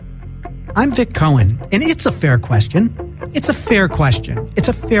I'm Vic Cohen, and it's a fair question. It's a fair question. It's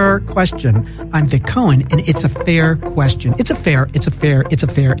a fair question. I'm Vic Cohen, and it's a fair question. It's a fair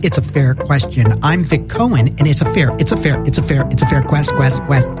question. I'm Vic Cohen, and it's a fair question.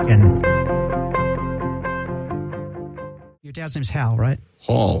 Your dad's name's Hal, right?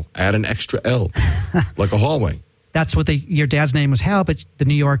 Hall. Add an extra L, like a hallway. That's what your dad's name was Hal, but the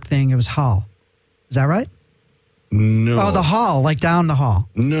New York thing, it was Hall. Is that right? No. Oh, the hall, like down the hall.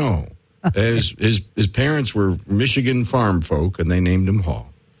 No. His parents were Michigan farm folk, and they named him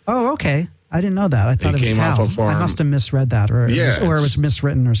Hall. Oh, okay. I didn't know that. I thought it was came Hal. off a farm. I must have misread that, or it was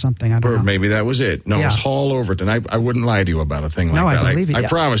miswritten or something. I don't know. Or maybe that was it. No, it was Hall Overton. I wouldn't lie to you about a thing like that. No, I believe you. I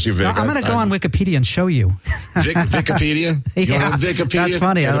promise you, Vic. No, I'm going to go on Wikipedia and show you. Wikipedia? You want Wikipedia? That's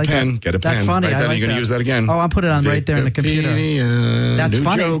funny. Get I like a pen. that. Get a pen. That's funny. Right I then, like you're going to use that again. Oh, I'll put it on right there in the computer. That's new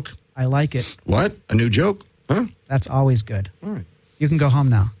funny. Joke. I like it. What? A new joke? Huh? That's always good. All right. You can go home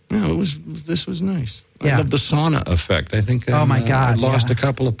now. No, this was nice. Yeah. I love the sauna effect. I think oh my God, I lost a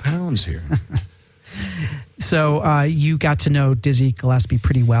couple of pounds here. So you got to know Dizzy Gillespie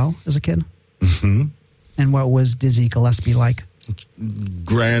pretty well as a kid? Mm-hmm. And what was Dizzy Gillespie like?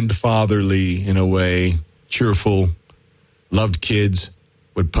 Grandfatherly in a way, cheerful, loved kids,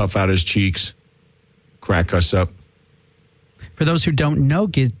 would puff out his cheeks, crack us up. For those who don't know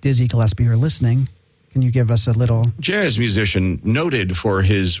Dizzy Gillespie or listening, can you give us a little... Jazz musician noted for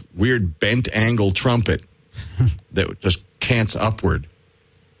his weird bent angle trumpet that just cants upward.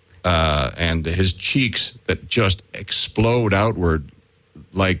 And his cheeks that just explode outward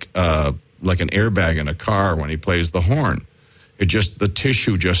like an airbag in a car when he plays the horn. The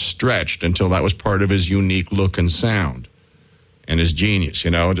tissue just stretched until that was part of his unique look and sound and his genius,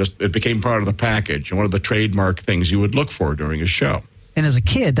 it became part of the package and one of the trademark things you would look for during a show. And as a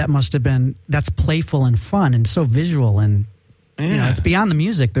kid, that's playful and fun and so visual and it's beyond the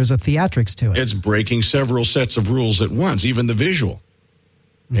music. There's a theatrics to it. It's breaking several sets of rules at once, even the visual.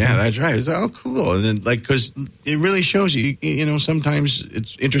 Mm-hmm. Yeah, that's right. It's cool. And then, because it really shows you, sometimes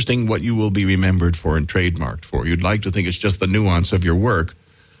it's interesting what you will be remembered for and trademarked for. You'd like to think it's just the nuance of your work.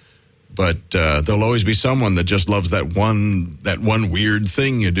 But there'll always be someone that just loves that one weird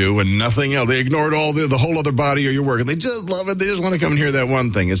thing you do and nothing else. They ignored all the whole other body of your work, and they just love it. They just want to come and hear that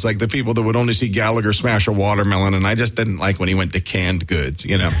one thing. It's like the people that would only see Gallagher smash a watermelon, and I just didn't like when he went to canned goods,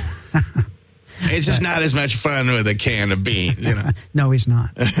 It's just not as much fun with a can of beans, No, he's not.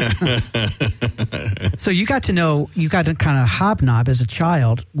 So you got to kind of hobnob as a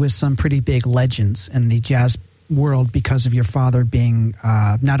child with some pretty big legends in the jazz world because of your father being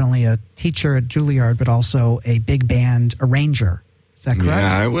not only a teacher at Juilliard but also a big band arranger. Is that correct?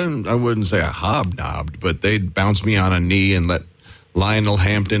 Yeah, I wouldn't say I hobnobbed, but they'd bounce me on a knee and let Lionel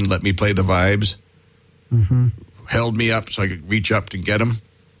Hampton let me play the vibes. Mm-hmm. Held me up so I could reach up to get him.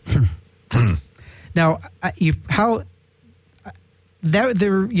 Now, you're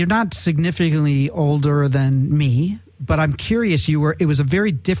not significantly older than me, but I'm curious. It was a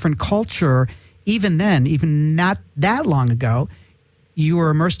very different culture. Even then, even not that long ago, you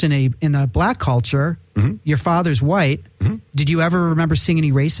were immersed in a black culture. Mm-hmm. Your father's white. Mm-hmm. Did you ever remember seeing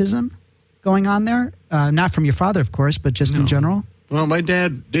any racism going on there? Not from your father, of course, but just in general? Well, my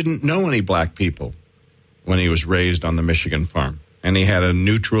dad didn't know any black people when he was raised on the Michigan farm. And he had a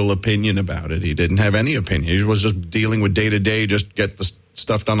neutral opinion about it. He didn't have any opinion. He was just dealing with day-to-day, just get the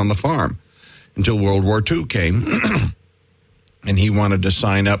stuff done on the farm. Until World War II came. And he wanted to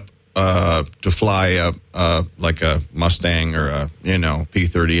sign up to fly like a Mustang or a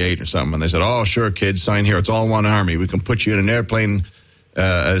P-38 or something, and they said, "Oh, sure, kids, sign here. It's all one army. We can put you in an airplane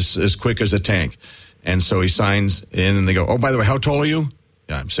as quick as a tank." And so he signs in, and they go, "Oh, by the way, how tall are you?"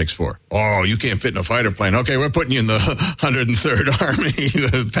 "Yeah, I'm 6'4". "Oh, you can't fit in a fighter plane." "Okay, we're putting you in the 103rd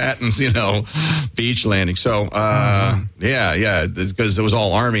Army, Patton's, beach landing." So, yeah, because it was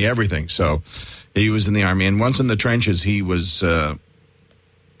all Army everything. So he was in the Army, and once in the trenches, he was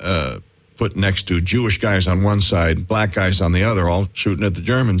put next to Jewish guys on one side, black guys on the other, all shooting at the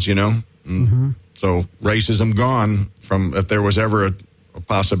Germans, Mm-hmm. So racism gone from, if there was ever a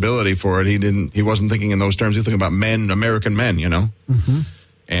possibility for it, he wasn't thinking in those terms. He was thinking about men, American men, Mm-hmm.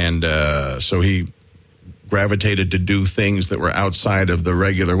 And so he gravitated to do things that were outside of the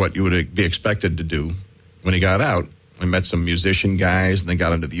regular, what you would be expected to do. When he got out, we met some musician guys, and then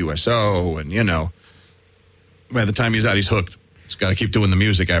got into the USO, and, by the time he's out, he's hooked. He's got to keep doing the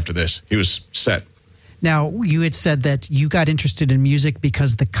music after this. He was set. Now, you had said that you got interested in music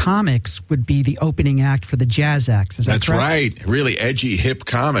because the comics would be the opening act for the jazz acts. Is that That's correct? right. Really edgy, hip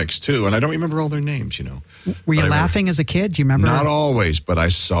comics, too. And I don't remember all their names, Were you laughing as a kid? Do you remember? Not always, but I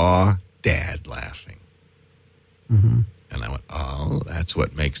saw Dad laughing. Mm-hmm. And I went, oh, that's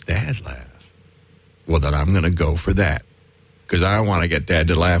what makes Dad laugh. Well, then I'm going to go for that. Because I want to get Dad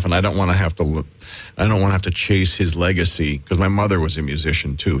to laugh, and I don't want to have to chase his legacy. Because my mother was a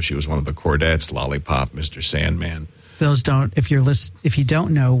musician too. She was one of the Chordettes, Lollipop, Mr. Sandman. Those don't. If you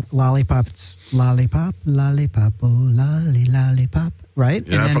don't know Lollipop, it's lollipop, lollipop, oh lolly, lollipop, right?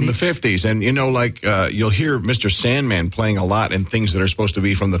 Yeah, from the 50s, and you'll hear Mr. Sandman playing a lot in things that are supposed to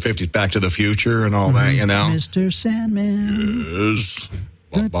be from the 50s, Back to the Future, and all that. Mr. Sandman. Yes.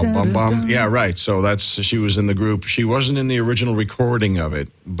 Bum, bum, bum, bum. Yeah, right. So she was in the group. She wasn't in the original recording of it,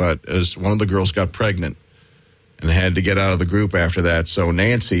 but as one of the girls got pregnant and had to get out of the group after that. So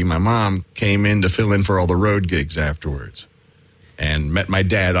Nancy, my mom, came in to fill in for all the road gigs afterwards and met my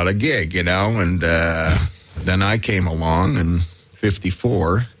dad on a gig, and then I came along in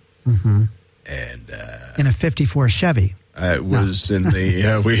 54. Mm-hmm. And in a 54 Chevy. It was in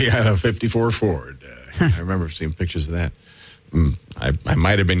the, we had a 54 Ford. I remember seeing pictures of that. I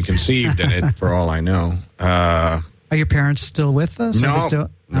might have been conceived in it, for all I know. Are your parents still with us? No.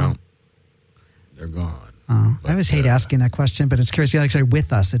 They're gone. Oh, I always hate asking that question, but it's curious. Like, say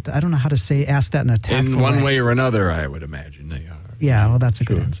with us. I don't know how to ask that in a tactful In one way or another, I would imagine they are. Yeah, well, that's a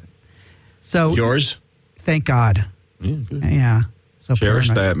good answer. So yours? Thank God. Yeah, good. Yeah. So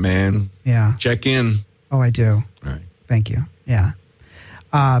cherish that, man. Yeah. Check in. Oh, I do. All right. Thank you. Yeah.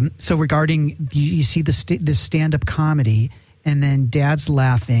 So regarding, you see this stand-up comedy, and then Dad's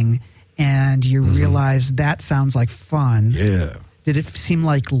laughing, and you realize that sounds like fun. Yeah. Did it seem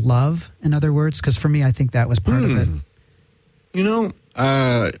like love, in other words? Because for me, I think that was part of it.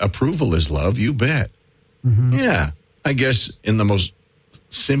 Approval is love, you bet. Mm-hmm. Yeah. I guess in the most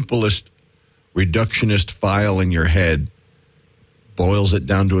simplest reductionist file in your head, boils it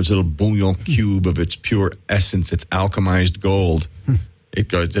down to its little bouillon cube of its pure essence, its alchemized gold. It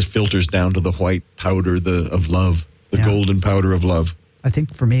just filters down to the white powder of love. The golden powder of love. I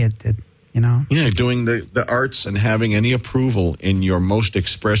think for me it did, Yeah, doing the arts and having any approval in your most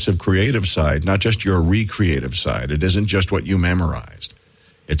expressive creative side, not just your recreative side. It isn't just what you memorized.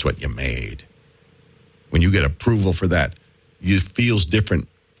 It's what you made. When you get approval for that, it feels different.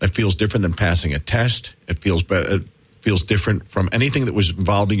 It feels different than passing a test. It feels different from anything that was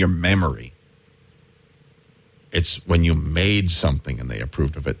involved in your memory. It's when you made something and they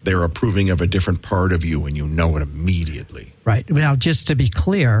approved of it. They're approving of a different part of you and you know it immediately. Right. Now, just to be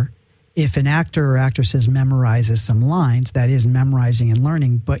clear, if an actor or actress memorizes some lines, that is memorizing and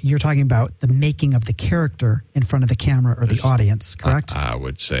learning, but you're talking about the making of the character in front of the camera or the audience, correct? I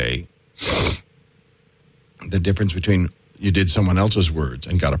would say the difference between you did someone else's words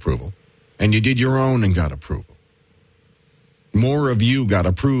and got approval, and you did your own and got approval. More of you got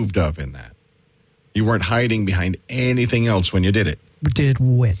approved of in that. You weren't hiding behind anything else when you did it. Did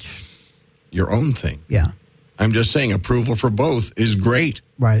which? Your own thing. Yeah. I'm just saying approval for both is great.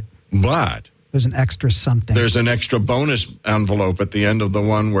 Right. But there's an extra something. There's an extra bonus envelope at the end of the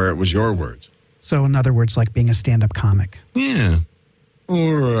one where it was your words. So in other words, like being a stand-up comic. Yeah.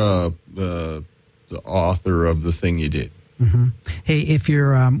 Or the author of the thing you did. Mm-hmm. Hey, if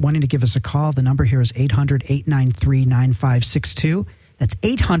you're wanting to give us a call, the number here is 800-893-9562. That's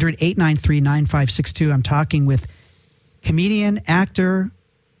 800-893-9562. I'm talking with comedian, actor,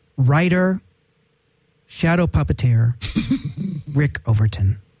 writer, shadow puppeteer, Rick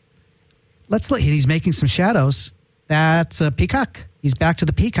Overton. He's making some shadows. That's a peacock. He's back to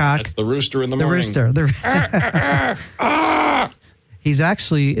the peacock. That's the rooster in the morning. The rooster. He's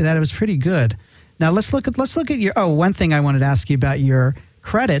actually, that was pretty good. Now let's look at your, one thing I wanted to ask you about your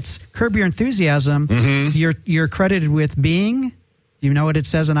credits. Curb Your Enthusiasm. Mm-hmm. You're credited with being, do you know what it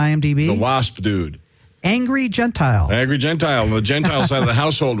says on IMDb? The Wasp dude. Angry Gentile. Angry Gentile. The Gentile side of the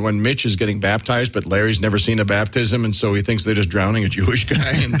household when Mitch is getting baptized, but Larry's never seen a baptism, and so he thinks they're just drowning a Jewish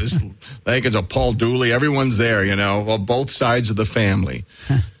guy. And this, like, it's a Paul Dooley. Everyone's there, well, both sides of the family.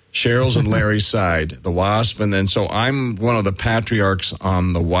 Cheryl's and Larry's side, the Wasp. And then so I'm one of the patriarchs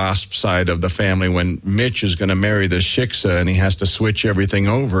on the Wasp side of the family when Mitch is going to marry the Shiksa, and he has to switch everything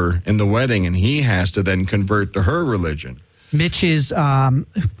over in the wedding, and he has to then convert to her religion. Mitch is,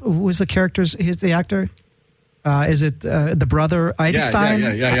 who was the character's, the actor? Is it the brother Einstein?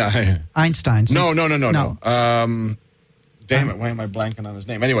 Yeah. Einstein. So, no. Damn it, why am I blanking on his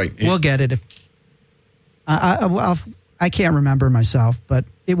name? Anyway. We'll get it. I can't remember myself, but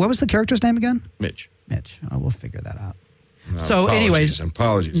what was the character's name again? Mitch. Oh, we'll figure that out. No, so anyways.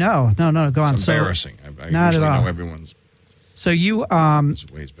 Apologies. No, go on. It's embarrassing. I not usually at all. know everyone's. So you,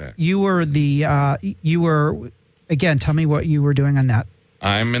 ways back. you were, again, tell me what you were doing on that.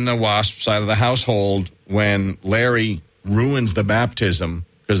 I'm in the Wasp side of the household when Larry ruins the baptism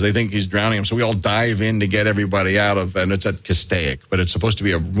because they think he's drowning him. So we all dive in to get everybody out of, and it's at Castaic, but it's supposed to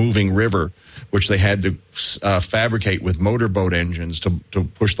be a moving river, which they had to fabricate with motorboat engines to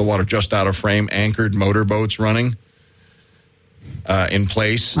push the water just out of frame, anchored motorboats running in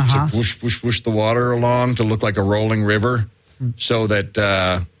place to push the water along to look like a rolling river, so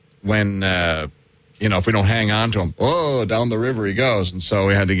that when if we don't hang on to him, down the river he goes. And so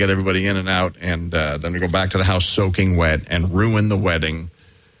we had to get everybody in and out, and then we go back to the house soaking wet and ruin the wedding.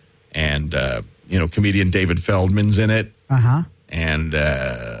 And, comedian David Feldman's in it. And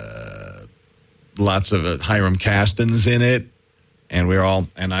lots of Hiram Kasten's in it.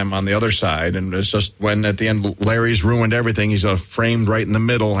 And I'm on the other side. And it's just when at the end, Larry's ruined everything. He's framed right in the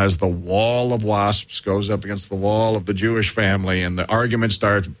middle as the wall of wasps goes up against the wall of the Jewish family. And the argument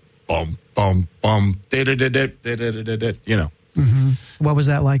starts, bum, bum, bum, What was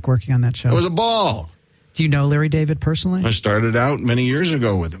that like working on that show? It was a ball. Do you know Larry David personally? I started out many years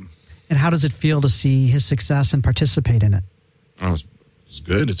ago with him. And how does it feel to see his success and participate in it? Oh, it's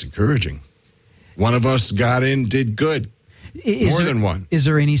good. It's encouraging. One of us got in, did good. More than one. Is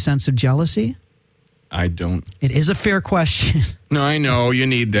there any sense of jealousy? I don't. It is a fair question. No, I know. You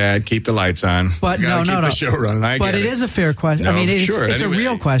need that. Keep the lights on. But no. Keep the show running. But it is a fair question. No, it's anyway, a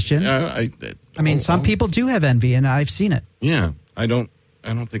real question. Some people do have envy, and I've seen it. Yeah. I don't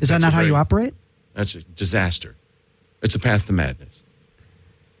think Is that not how you operate? That's a disaster. It's a path to madness.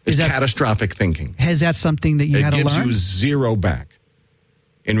 It's catastrophic thinking. Is that something that you had to learn? It gives you zero back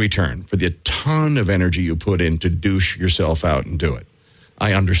in return for the ton of energy you put in to douche yourself out and do it.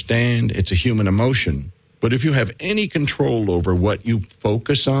 I understand it's a human emotion, but if you have any control over what you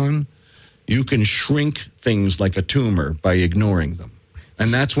focus on, you can shrink things like a tumor by ignoring them. And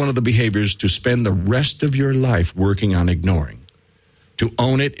that's one of the behaviors to spend the rest of your life working on ignoring. To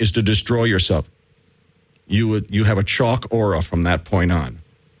own it is to destroy yourself. You have a chalk aura from that point on.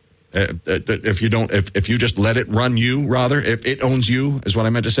 If you just let it run you, if it owns you, is what I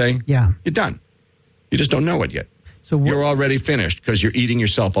meant to say. Yeah, you're done. You just don't know it yet. So you're already finished because you're eating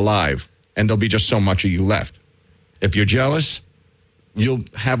yourself alive, and there'll be just so much of you left. If you're jealous, you'll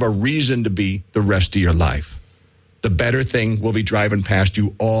have a reason to be the rest of your life. The better thing will be driving past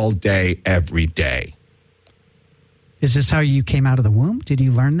you all day, every day. Is this how you came out of the womb? Did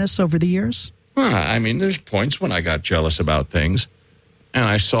you learn this over the years? There's points when I got jealous about things, and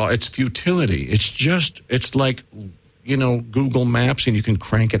I saw its futility. It's like, Google Maps, and you can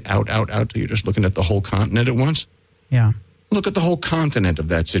crank it out till you're just looking at the whole continent at once. Yeah. Look at the whole continent of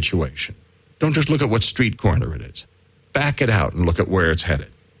that situation. Don't just look at what street corner it is. Back it out and look at where it's headed.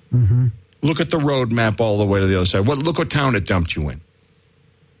 Mm-hmm. Look at the road map all the way to the other side. Look what town it dumped you in.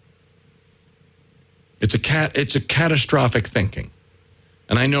 It's a catastrophic thinking.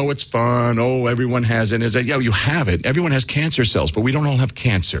 And I know it's fun. Oh, everyone has it. You have it. Everyone has cancer cells, but we don't all have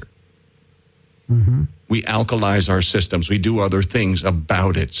cancer. Mm-hmm. We alkalize our systems. We do other things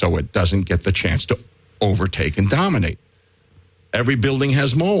about it so it doesn't get the chance to overtake and dominate. Every building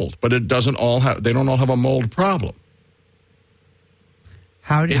has mold, but they don't all have a mold problem.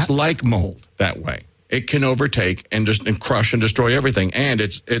 It's like mold that way. It can overtake and crush and destroy everything. And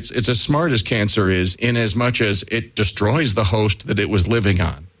it's as smart as cancer is, in as much as it destroys the host that it was living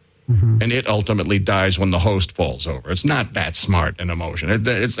on. Mm-hmm. And it ultimately dies when the host falls over. It's not that smart an emotion.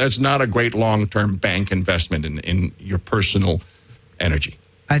 It's not a great long-term bank investment in your personal energy.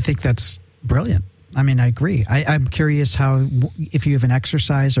 I think that's brilliant. I agree. I'm curious if you have an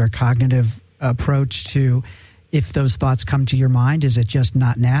exercise or a cognitive approach to, if those thoughts come to your mind, is it just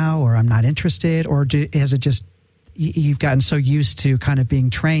not now, or I'm not interested, or has it just, you've gotten so used to kind of being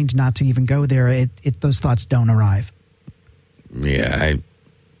trained not to even go there, those thoughts don't arrive? Yeah,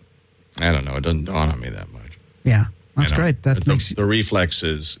 I don't know. It doesn't dawn on me that much. Yeah, that's great. The reflex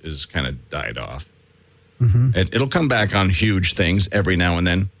is kind of died off. Mm-hmm. It'll come back on huge things every now and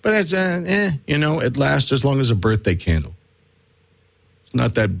then, but it's it lasts as long as a birthday candle. It's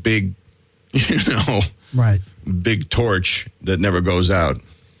not that big, right, big torch that never goes out.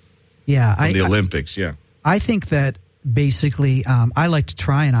 Yeah, from the Olympics. Yeah, I think that basically, I like to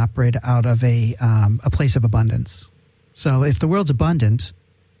try and operate out of a place of abundance. So if the world's abundant,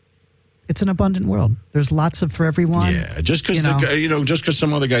 it's an abundant world. There's lots for everyone. Yeah, just because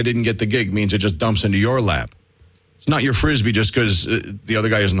some other guy didn't get the gig means it just dumps into your lap. It's not your Frisbee just because the other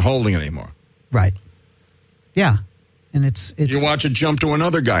guy isn't holding it anymore. Right. Yeah. And it's you watch it jump to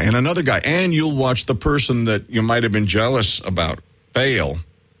another guy, and you'll watch the person that you might have been jealous about fail,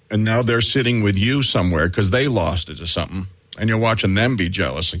 and now they're sitting with you somewhere because they lost it to something, and you're watching them be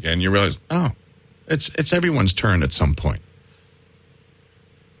jealous again. You realize,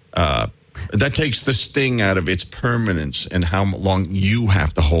 That takes the sting out of its permanence and how long you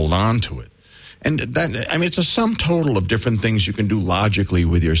have to hold on to it. And that, I mean, it's a sum total of different things you can do logically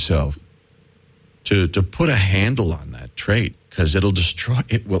with yourself to put a handle on that trait, because it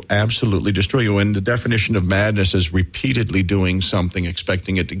will absolutely destroy you. And the definition of madness is repeatedly doing something,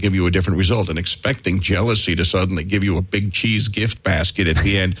 expecting it to give you a different result, and expecting jealousy to suddenly give you a big cheese gift basket at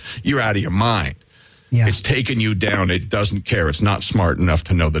the end. You're out of your mind. Yeah. It's taking you down. It doesn't care. It's not smart enough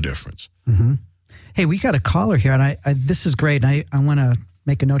to know the difference. Mm-hmm. Hey, we got a caller here, and I this is great. And I want to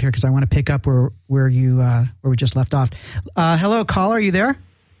make a note here because I want to pick up where we just left off. Hello, caller, are you there?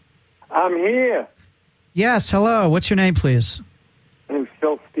 I'm here. Yes, hello. What's your name, please? My name's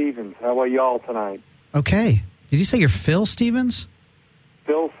Phil Stevens. How are y'all tonight? Okay. Did you say you're Phil Stevens?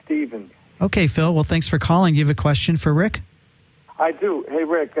 Phil Stevens. Okay, Phil. Well, thanks for calling. You have a question for Rick? I do. Hey,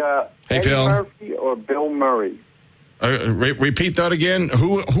 Rick. Hey, Eddie Phil. Murphy or Bill Murray? Repeat that again.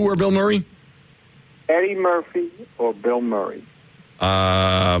 Who are Bill Murray? Eddie Murphy or Bill Murray?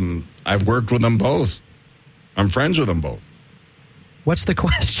 I've worked with them both. I'm friends with them both. What's the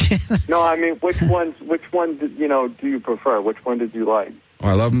question? No, I mean, which one do you prefer? Which one did you like? Oh,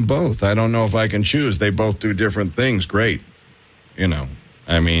 I love them both. I don't know if I can choose. They both do different things. Great.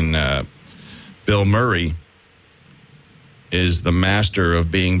 I mean, Bill Murray is the master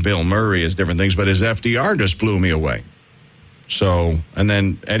of being Bill Murray as different things, but his FDR just blew me away. So, and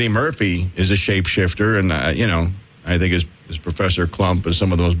then Eddie Murphy is a shapeshifter, and, I think his Professor Klump is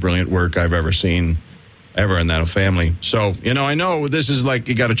some of the most brilliant work I've ever seen ever in that family. So, I know this is like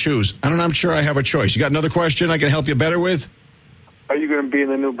you got to choose. I'm sure I have a choice. You got another question I can help you better with? Are you going to be in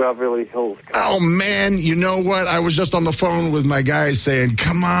the new Beverly Hills Cop? Oh, man, you know what? I was just on the phone with my guys saying,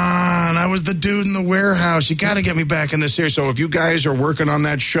 come on, I was the dude in the warehouse. You got to get me back in this series. So if you guys are working on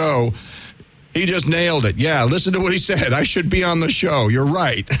that show, he just nailed it. Yeah, listen to what he said. I should be on the show. You're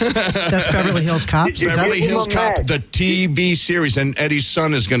right. That's Beverly Hills Cops? Beverly Hills Cop, the TV series. And Eddie's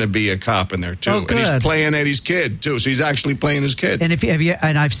son is going to be a cop in there, too. Oh, good. And he's playing Eddie's kid, too. So he's actually playing his kid. And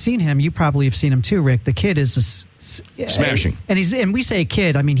and I've seen him. You probably have seen him, too, Rick. The kid is smashing. And we say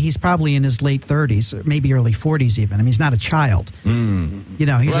kid, I mean, he's probably in his late 30s, or maybe early 40s even. I mean, he's not a child.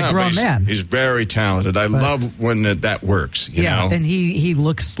 He's a grown man. He's very talented. I love when that works, you know? And he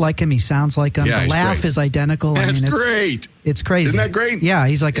looks like him. He sounds like him. Yeah, the laugh great. is identical. That's great. It's crazy. Isn't that great? Yeah,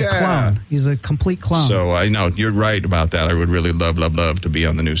 he's like a clone. He's a complete clone. So I know you're right about that. I would really love to be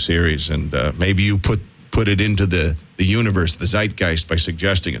on the new series, and maybe you put it into the universe, the zeitgeist, by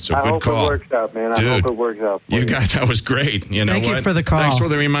suggesting it. So good call. I hope it works out, man. Dude, I hope it works out. You got that was great. Thank you for the call. Thanks for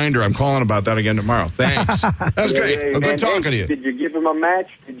the reminder. I'm calling about that again tomorrow. Thanks. That was great. Hey, Good talking to you. Did you give him a match?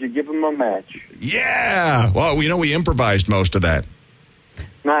 Yeah. Well, we improvised most of that.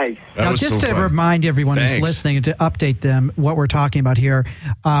 Nice. Now, just to remind everyone who's listening and to update them what we're talking about here,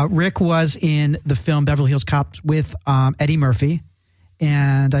 Rick was in the film Beverly Hills Cops with Eddie Murphy,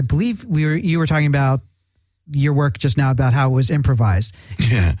 and I believe you were talking about your work just now about how it was improvised.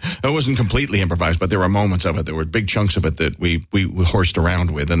 Yeah, it wasn't completely improvised, but there were moments of it. There were big chunks of it that we horsed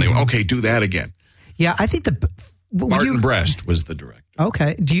around with, and they were, okay, do that again. Yeah, I think Martin Brest was the director.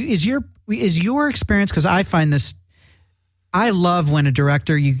 Okay. Is your experience, because I find this, I love when a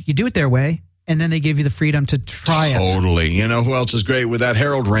director, you do it their way, and then they give you the freedom to try it. Totally. You know who else is great with that?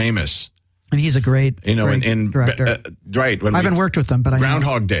 Harold Ramis. I mean, he's a great, great director. Right. I haven't worked with them, but I know.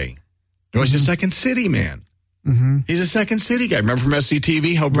 Groundhog Day. He was a Second City man. Mm-hmm. He's a Second City guy. Remember from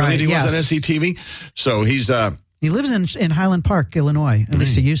SCTV, how brilliant he was on SCTV? So he's... he lives in Highland Park, Illinois. At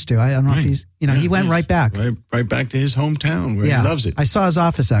least he used to. I don't know if he's... he went right back. Right back to his hometown where he loves it. I saw his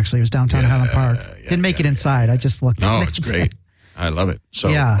office, actually. It was downtown Highland Park. Didn't make it inside. I just looked. No, it's great. I love it. So,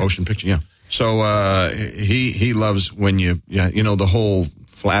 motion picture, So he loves when the whole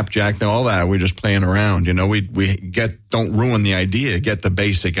flapjack thing, all that. We're just playing around. We don't ruin the idea. Get the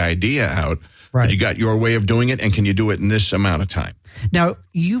basic idea out. Right. But you got your way of doing it, and can you do it in this amount of time? Now,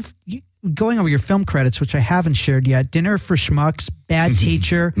 going over your film credits, which I haven't shared yet, Dinner for Schmucks, Bad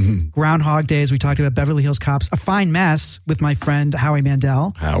Teacher, Groundhog Day, as we talked about, Beverly Hills Cops, A Fine Mess with my friend Howie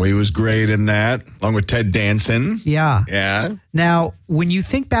Mandel. Howie was great in that, along with Ted Danson. Yeah. Yeah. Now, when you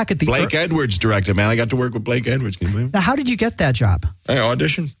think back at the... Blake Edwards directed, man. I got to work with Blake Edwards. Can you believe it? Now, how did you get that job? I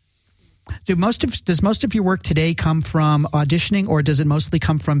auditioned. Does most of your work today come from auditioning, or does it mostly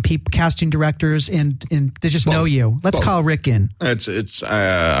come from casting directors and they just know you? Let's call Rick in. It's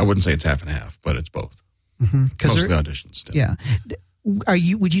I wouldn't say it's half and half, but it's both. Mostly auditions still. Yeah.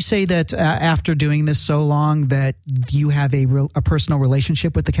 Would you say that after doing this so long that you have a personal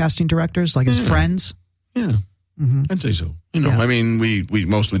relationship with the casting directors, like as friends? Yeah. I'd say so. I mean, we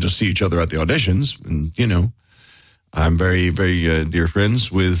mostly just see each other at the auditions, and I'm very, very dear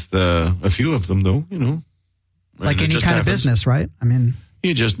friends with a few of them, though, Like And it any just kind of happens. business, right? I mean,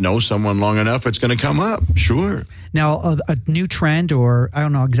 You just know someone long enough, it's going to come up. Sure. now a new trend, or I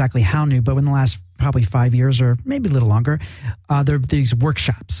don't know exactly how new, but in the last probably 5 years or maybe a little longer, there are these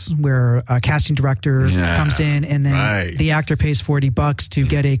workshops where a casting director comes in and then the actor pays $40 to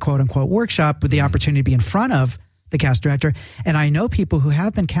get a quote unquote workshop with the opportunity to be in front of the cast director. And I know people who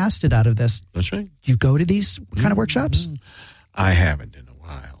have been casted out of this. That's right. Do you go to these kind of workshops? I haven't in a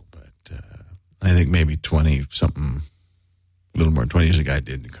while, but I think maybe 20-something, a little more, 20 years ago, I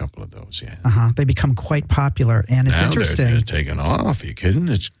did a couple of those, yeah. They become quite popular, and it's Now interesting. They're taking off. Are you kidding?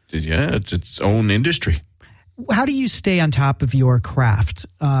 It's its own industry. How do you stay on top of your craft?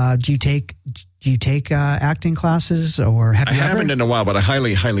 Do you take acting classes, or have I you ever? haven't in a while, but I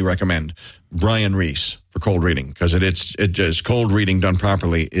highly, highly recommend Brian Reese for cold reading, because it's cold reading done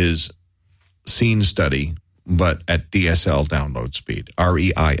properly is scene study, but at DSL download speed.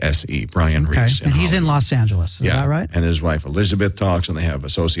 REISE, Brian Okay, Reese. and he's in Los Angeles. Is that right? And his wife Elizabeth talks, and they have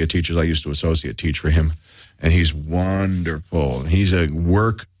associate teachers. I used to associate teach for him, and he's wonderful. He's a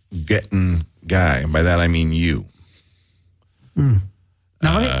work-getting guy, and by that I mean you.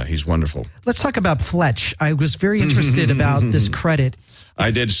 Now, He's wonderful. let's talk about Fletch. I was very interested about this credit.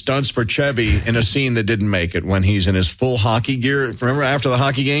 I did stunts for Chevy in a scene that didn't make it when he's in his full hockey gear. Remember after the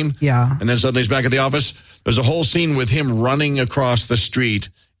hockey game? Yeah. And then suddenly he's back at the office. There's a whole scene with him running across the street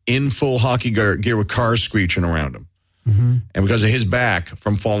in full hockey gear with cars screeching around him. And because of his back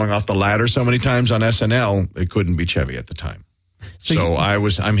from falling off the ladder so many times on SNL, it couldn't be Chevy at the time. So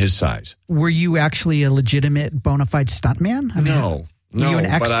I'm his size. Were you actually a legitimate bona fide stuntman? I mean, No. Were you an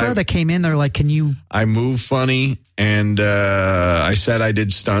but extra that came in? They're like, can you? I move funny, and I said I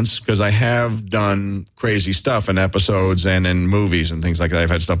did stunts because I have done crazy stuff in episodes and in movies and things like that. I've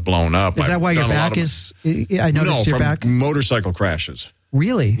had stuff blown up. Is that I've why your done a lot back of- is? I noticed no, your from back. motorcycle crashes.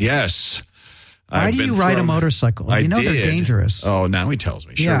 Really? Yes. Why I've do you been ride a thrown- motorcycle? I You know did. they're dangerous. Oh, now he tells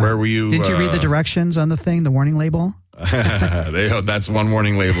me. Sure. Where were you? Didn't you read the directions on the thing, the warning label? That's one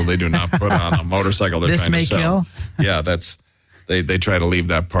warning label they do not put on a motorcycle. They're This trying may to sell. kill? Yeah, they try to leave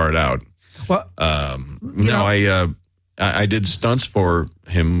that part out. Well, I did stunts for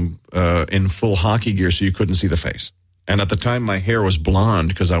him in full hockey gear, so you couldn't see the face. And at the time, my hair was blonde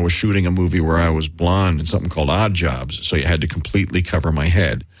because I was shooting a movie where I was blonde in something called Odd Jobs, so you had to completely cover my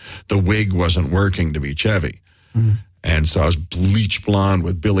head. The wig wasn't working to be Chevy. And so I was bleach blonde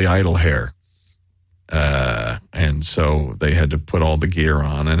with Billy Idol hair. And so they had to put all the gear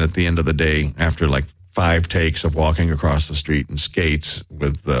on. And at the end of the day, after like 5 takes of walking across the street in skates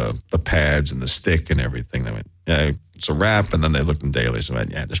with the pads and the stick and everything, they went, yeah, it's a wrap. And then they looked in dailies and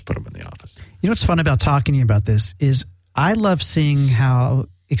went, yeah, just put them in the office. you know what's fun about talking to you about this is I love seeing how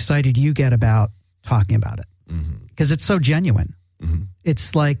excited you get about talking about it because it's so genuine.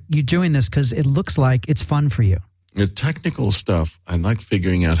 It's like you're doing this because it looks like it's fun for you. The technical stuff, I like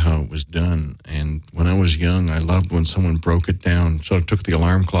figuring out how it was done. And when I was young, I loved when someone broke it down, sort of took the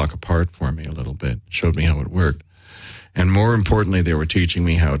alarm clock apart for me a little bit, showed me how it worked. And more importantly, they were teaching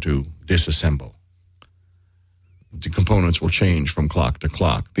me how to disassemble. The components will change from clock to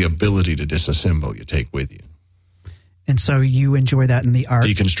clock. The ability to disassemble you take with you. And so you enjoy that in the art.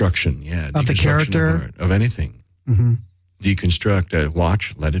 Deconstruction, yeah. Of the deconstruction character? of art, of anything. Deconstruct,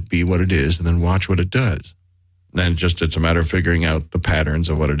 watch, let it be what it is, and then watch what it does. Then it's a matter of figuring out the patterns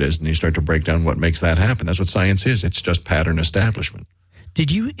of what it is, and you start to break down what makes that happen. That's what science is. It's just pattern establishment.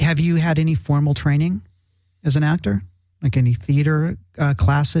 Have you had any formal training as an actor? Like any theater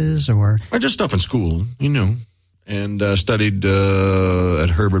classes or? I just stuff in school, and studied at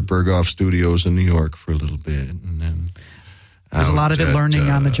Herbert Berghoff Studios in New York for a little bit. And then Was a lot of it learning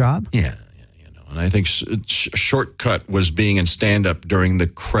on the job? Yeah. And I think shortcut was being in stand-up during the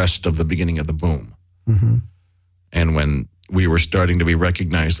crest of the beginning of the boom. And when we were starting to be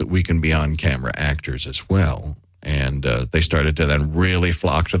recognized that we can be on-camera actors as well. And they started to then really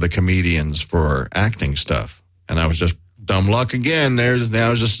flock to the comedians for acting stuff. And I was just dumb luck again. I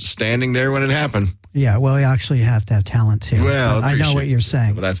was just standing there when it happened. Yeah, well, you actually have to have talent too. Well, I know what you're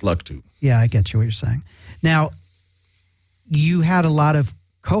saying. But that's luck too. Yeah, I get you what you're saying. Now, you had a lot of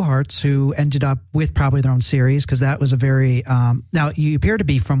cohorts who ended up with probably their own series because that was a very now you appear to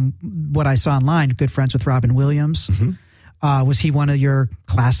be, from what I saw online, good friends with Robin Williams. Was he one of your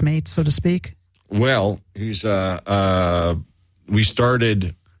classmates, so to speak? Well, he's we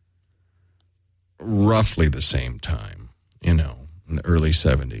started roughly the same time, in the early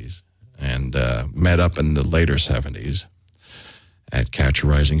 70s, and met up in the later 70s at Catch a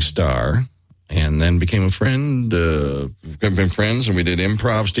Rising Star. and then became a friend. We've been friends, and we did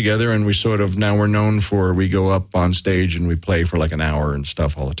improvs together, and now we're known for, we go up on stage and we play for like an hour and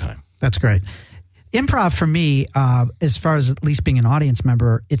stuff all the time. That's great. Improv for me, as far as at least being an audience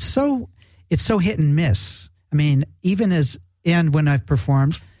member, it's so hit and miss. I mean, and when I've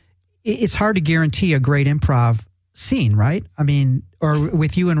performed, it's hard to guarantee a great improv scene, right? I mean, or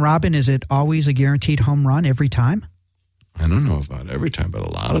with you and Robin, is it always a guaranteed home run every time? I don't know about every time, but a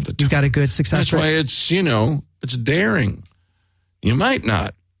lot of the time. You've got a good success rate. That's why it's daring. You might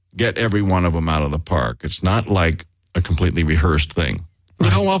not get every one of them out of the park. It's not like a completely rehearsed thing.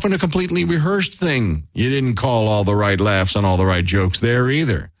 But how often a completely rehearsed thing, you didn't call all the right laughs and all the right jokes there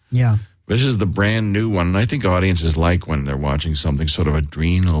either. Yeah. This is the brand new one. And I think audiences like when they're watching something sort of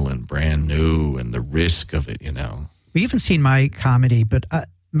adrenal and brand new and the risk of it, We haven't seen my comedy, but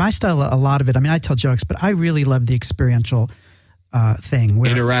my style, a lot of it, I mean, I tell jokes, but I really love the experiential thing.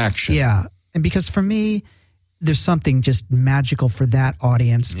 Interaction. Yeah. And because for me, there's something just magical for that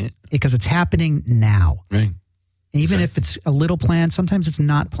audience because it's happening now. Right. Even if it's a little planned, sometimes it's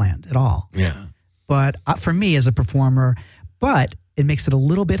not planned at all. Yeah. But for me as a performer, it makes it a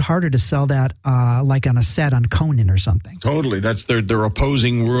little bit harder to sell that like on a set on Conan or something. Totally. That's they're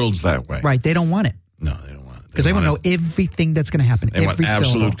opposing worlds that way. Right. They don't want it. No, they don't want it. Because they want to know everything that's going to happen. They want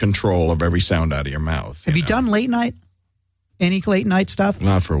absolute control of every sound out of your mouth. Have you done late night? Any late night stuff?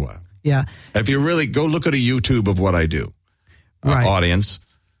 Not for a while. Yeah. If you really go look at a YouTube of what I do, audience.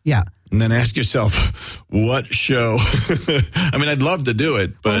 Yeah. And then ask yourself, what show? I mean, I'd love to do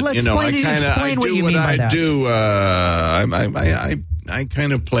it, but I do what I do. I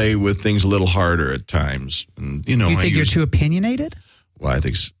kind of play with things a little harder at times. And you think you're too opinionated? Well, I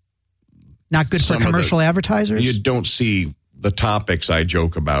think not good for commercial advertisers. You don't see the topics I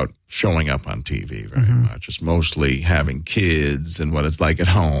joke about showing up on TV very much. It's mostly having kids and what it's like at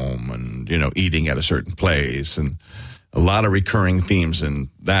home, and eating at a certain place, and a lot of recurring themes in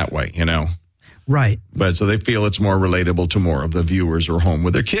that way, Right. But so they feel it's more relatable to more of the viewers who are home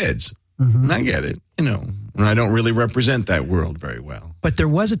with their kids. And I get it, and I don't really represent that world very well. But there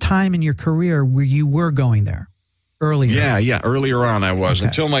was a time in your career where you were going there earlier. Yeah. Earlier on I was,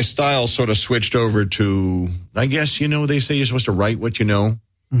 until my style sort of switched over to, I guess, they say you're supposed to write what you know.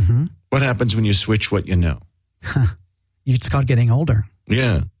 Mm-hmm. What happens when you switch what you know? It's called getting older.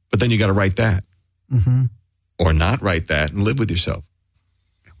 Yeah. But then you got to write that. Mm-hmm. Or not write that and live with yourself.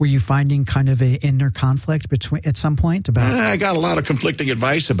 Were you finding kind of an inner conflict at some point about? I got a lot of conflicting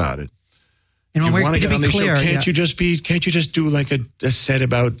advice about it. And if you want to get on this clear, show, can't you just do like a set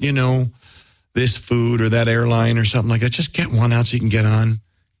about, this food or that airline or something like that? Just get one out so you can get on.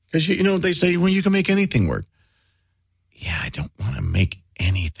 Because, they say, well, you can make anything work. Yeah, I don't want to make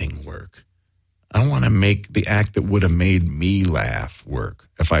anything work. I want to make the act that would have made me laugh work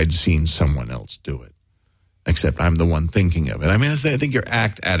if I'd seen someone else do it. Except I'm the one thinking of it. I mean, I think your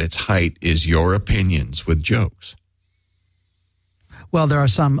act at its height is your opinions with jokes. Well, there are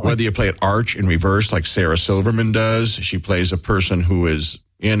some... Whether you play it arch in reverse like Sarah Silverman does, she plays a person who is,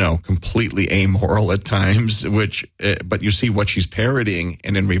 completely amoral at times, but you see what she's parodying,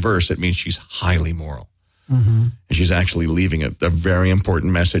 and in reverse, it means she's highly moral. Mm-hmm. And she's actually leaving a very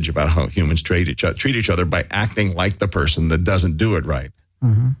important message about how humans treat each other by acting like the person that doesn't do it right.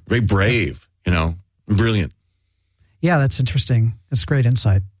 Mm-hmm. Very brave, Brilliant. Yeah, that's interesting. That's great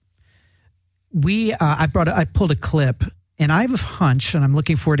insight. I pulled a clip, and I have a hunch, and I'm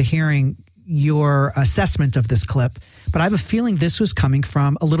looking forward to hearing your assessment of this clip, but I have a feeling this was coming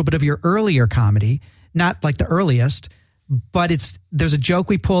from a little bit of your earlier comedy, not like the earliest, but there's a joke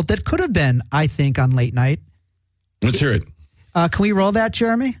we pulled that could have been, I think, on Late Night. Let's hear it. Can we roll that,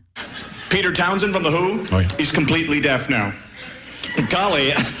 Jeremy? Peter Townsend from The Who. Oh, yeah. He's completely deaf now.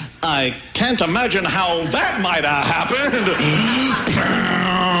 Golly, I can't imagine how that might have happened.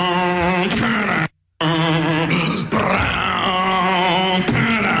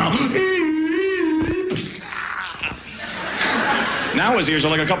 Now his ears are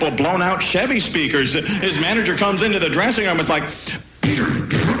like a couple of blown out Chevy speakers. His manager comes into the dressing room. It's like, Peter.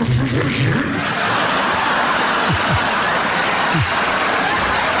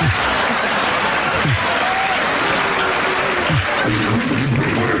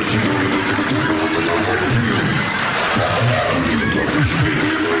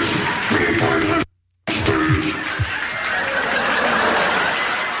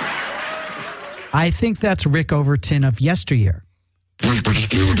 I think that's Rick Overton of yesteryear.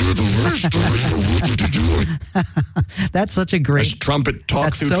 That's such a great... That's trumpet.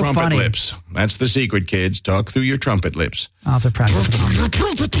 Talk through trumpet funny. Lips. That's the secret, kids. Talk through your trumpet lips. I'll have to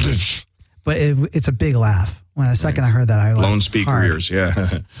practice. But it's a big laugh. Well, the second I heard that, I laughed Lone speaker hard. ears,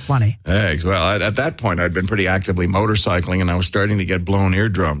 yeah. Funny. Eggs. Well, at that point, I'd been pretty actively motorcycling, and I was starting to get blown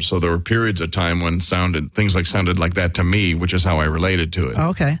eardrums. So there were periods of time when things sounded like that to me, which is how I related to it. Oh,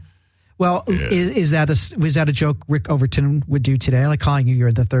 okay. Well, was that a joke Rick Overton would do today? I like calling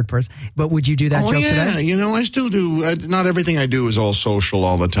you're the third person, but would you do that joke today? You know, I still do. Not everything I do is all social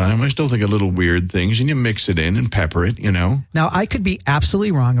all the time. I still think of little weird things, and you mix it in and pepper it, you know. Now, I could be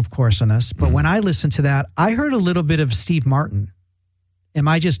absolutely wrong, of course, on this, but when I listened to that, I heard a little bit of Steve Martin. Am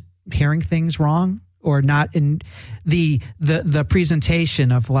I just hearing things wrong, or not? In the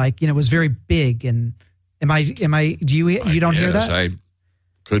presentation of, like, you know, it was very big, and do you don't hear that?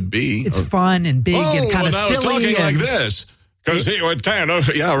 Could be. It's fun and big and kind of silly. I was talking like this. Because he would kind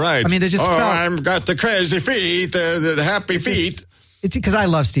of, yeah, right. I mean, they just felt. I've got the crazy feet, the happy feet. It's because I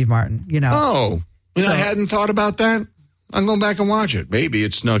love Steve Martin, you know. Oh, I hadn't thought about that. I'm going back and watch it. Maybe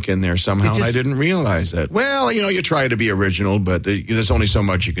it snuck in there somehow, and I didn't realize that. Well, you know, you try to be original, but there's only so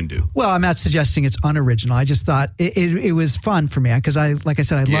much you can do. Well, I'm not suggesting it's unoriginal. I just thought it was fun for me because like I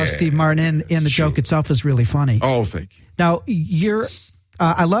said, I love Steve Martin, and the joke itself is really funny. Oh, thank you. Now,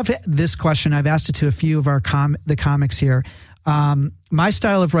 I love this question. I've asked it to a few of the comics here. My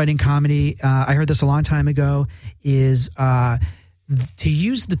style of writing comedy, I heard this a long time ago, is to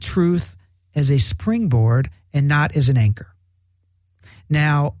use the truth as a springboard and not as an anchor.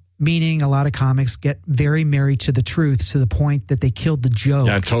 Now, meaning a lot of comics get very married to the truth to the point that they killed the joke.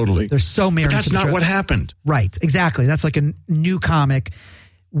 Yeah, totally. They're so married to the truth. That's not what happened. Right, exactly. That's like a new comic.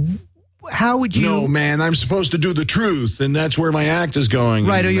 How would you... No, man, I'm supposed to do the truth, and that's where my act is going.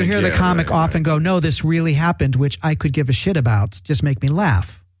 Right, or you hear the comic often go, no, this really happened, which I could give a shit about. Just make me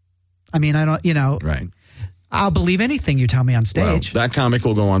laugh. I mean, I don't, you know... Right. I'll believe anything you tell me on stage. Well, that comic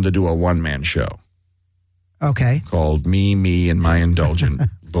will go on to do a one-man show. Okay. Called Me, and My Indulgent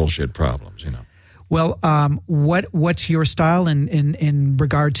Bullshit Problems, you know. Well, what's your style in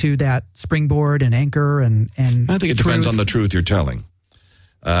regard to that springboard and anchor and I think it depends on the truth you're telling.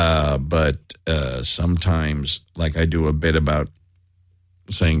 But sometimes, like, I do a bit about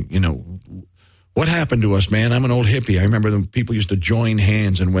saying, you know, what happened to us, man? I'm an old hippie. I remember the people used to join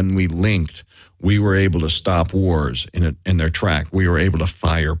hands, and when we linked, we were able to stop wars in their track. We were able to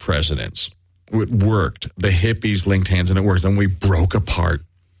fire presidents. It worked. The hippies linked hands, and it worked. And we broke apart.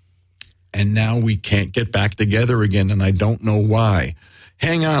 And now we can't get back together again, and I don't know why.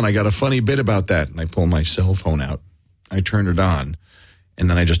 Hang on, I got a funny bit about that. And I pull my cell phone out. I turn it on. And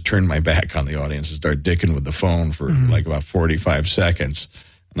then I just turn my back on the audience and start dicking with the phone for like about 45 seconds.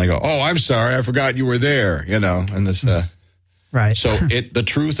 And I go, oh, I'm sorry. I forgot you were there, you know. And this, right. So the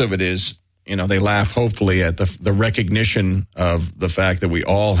truth of it is, you know, they laugh hopefully at the recognition of the fact that we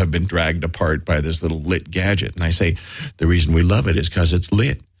all have been dragged apart by this little lit gadget. And I say, the reason we love it is because it's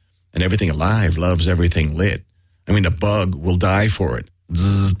lit. And everything alive loves everything lit. I mean, a bug will die for it.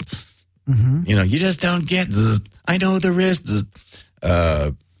 You know, you just don't get, I know the risk.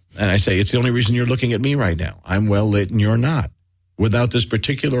 And I say, it's the only reason you're looking at me right now. I'm well lit and you're not. Without this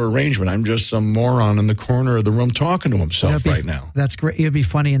particular arrangement, I'm just some moron in the corner of the room talking to himself right now. That's great. It would be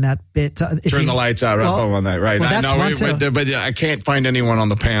funny in that bit. Turn the lights out up on that, right? Well, that's fun too. But I can't find anyone on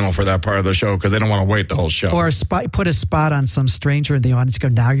the panel for that part of the show because they don't want to wait the whole show. Or put a spot on some stranger in the audience. Go,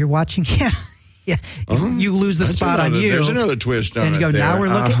 now you're watching? Yeah. You lose the spot on you. There's another twist on it. And you go, now we're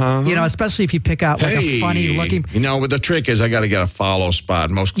looking, you know, especially if you pick out like a funny looking. You know, but the trick is I got to get a follow spot.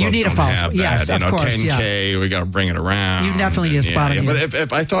 Most clubs you need don't a follow have spot. that. Yes, you of know, course. 10K, we got to bring it around. You definitely need a spot on you. But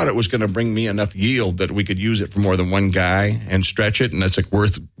if I thought it was going to bring me enough yield that we could use it for more than one guy and stretch it, and that's like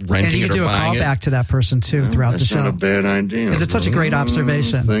worth renting it or buying it. And you could do a callback to that person too throughout the show. That's not a bad idea. Because it's such a great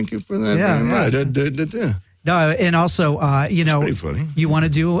observation. Thank you for that. Yeah. No, and also, you know, you want to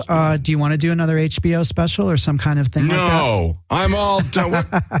do you want to do another HBO special or some kind of thing like that? No, I'm all done.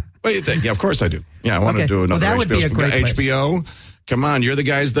 What do you think? Yeah, of course I do. Yeah, I want to do another that HBO would be a great HBO. Come on, you're the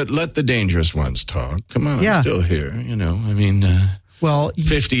guys that let the dangerous ones talk. Come on, I'm still here. You know, I mean,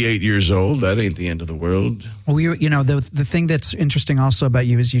 58 years old, that ain't the end of the world. Well, you know, the thing that's interesting also about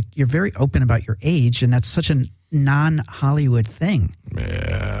you is you're very open about your age, and that's such a non-Hollywood thing.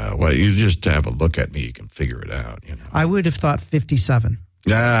 Yeah, well, you just have a look at me, you can figure it out, you know. I would have thought 57.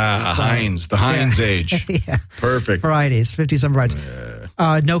 Heinz, the Heinz age. Yeah. Perfect. Varieties, 57 varieties.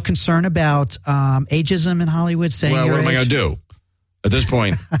 No concern about ageism in Hollywood, saying your age? What am I going to do? At this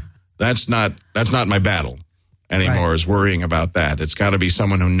point, that's not my battle anymore, is worrying about that. It's got to be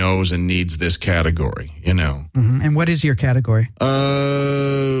someone who knows and needs this category, you know. Mm-hmm. And what is your category?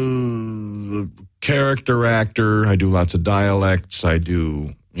 Character actor. I do lots of dialects. I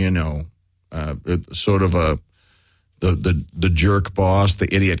do, you know, sort of the jerk boss,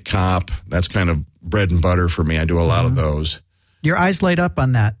 the idiot cop. That's kind of bread and butter for me. I do a lot of those. Your eyes light up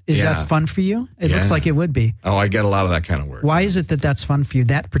on that. Is Yeah. that fun for you? It looks Yeah. like it would be. Oh, I get a lot of that kind of work. Why is it that that's fun for you,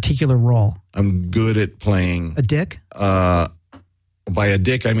 that particular role? I'm good at playing. A dick? By a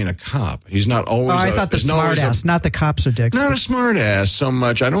dick, I mean a cop. He's not always. Oh, I thought the there's not smart always ass, not the cops are dicks. Not a smart ass so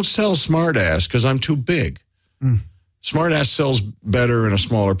much. I don't sell smart ass because I'm too big. Smart ass sells better in a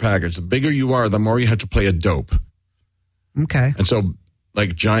smaller package. The bigger you are, the more you have to play a dope. Okay. And so,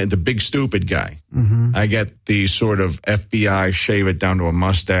 like the big stupid guy, I get the sort of FBI shave it down to a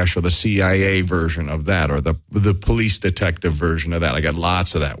mustache, or the CIA version of that, or the police detective version of that. I got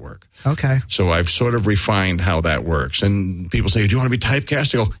lots of that work. Okay. So I've sort of refined how that works. And people say, do you want to be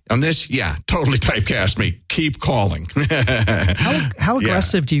typecast? I go, on this? Yeah, totally typecast me. Keep calling. How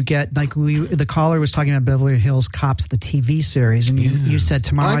aggressive do you get? Like the caller was talking about Beverly Hills Cops, the TV series, and you said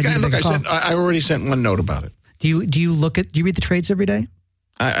tomorrow. I already sent one note about it. Do you read the trades every day?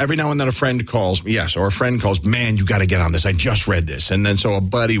 Every now and then a friend calls me, yes, or a friend calls, man, you got to get on this. I just read this. And then so a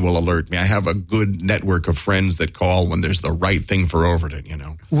buddy will alert me. I have a good network of friends that call when there's the right thing for Overton, you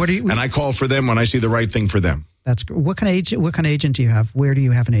know. And I call for them when I see the right thing for them. That's what kind of agent do you have? Where do you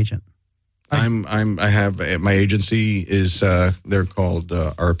have an agent? I have my agency is they're called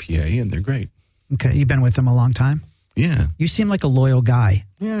RPA, and they're great. Okay, you've been with them a long time? Yeah. You seem like a loyal guy.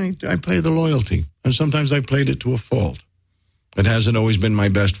 Yeah, I play the loyalty. And sometimes I've played it to a fault. It hasn't always been my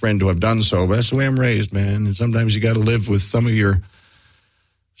best friend to have done so, but that's the way I'm raised, man. And sometimes you got to live with some of your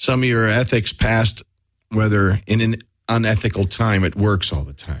ethics past, whether in an unethical time it works all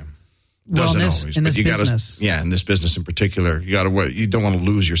the time. Doesn't always. In this business. In this business in particular, you don't want to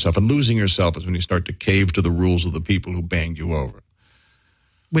lose yourself. And losing yourself is when you start to cave to the rules of the people who banged you over.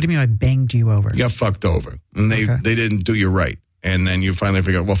 What do you mean I banged you over? You got fucked over, and they didn't do you right. And then you finally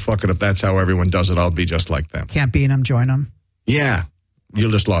figure out, well, fuck it, if that's how everyone does it, I'll be just like them. Can't beat them, join them. Yeah,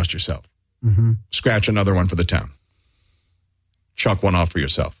 you just lost yourself. Scratch another one for the town. Chuck one off for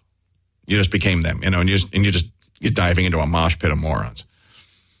yourself. You just became them, you know, and you're diving into a mosh pit of morons.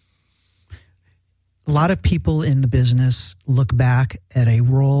 A lot of people in the business look back at a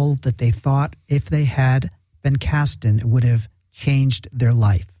role that they thought if they had been cast in, it would have changed their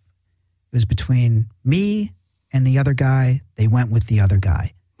life. It was between me and the other guy. They went with the other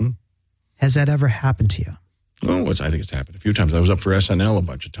guy. Has that ever happened to you? Oh, I think it's happened a few times. I was up for SNL a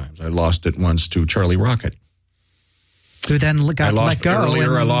bunch of times. I lost it once to Charlie Rocket. Who then got let go.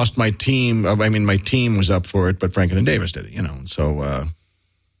 Earlier, I lost my team. I mean, my team was up for it, but Franken and Davis did it, you know. And so,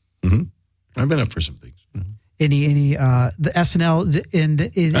 I've been up for some things. The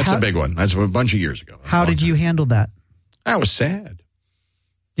SNL? That's a big one. That's a bunch of years ago. How did you handle that? I was sad.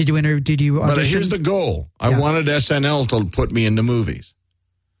 Did you audition? But here's the goal. I wanted SNL to put me into movies.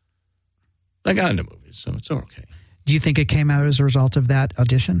 I got into movies, so it's okay. Do you think it came out as a result of that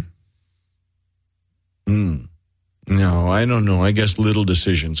audition? No, I don't know. I guess little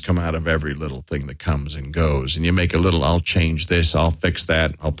decisions come out of every little thing that comes and goes. And you make a little, I'll change this, I'll fix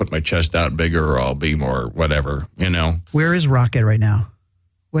that, I'll put my chest out bigger, or I'll be more whatever, you know. Where is Rocket right now?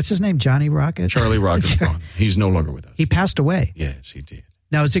 What's his name? Johnny Rocket? Charlie Rocket's gone. He's no longer with us. He passed away. Yes, he did.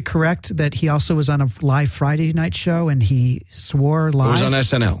 Now, is it correct that he also was on a live Friday night show and he swore live? It was on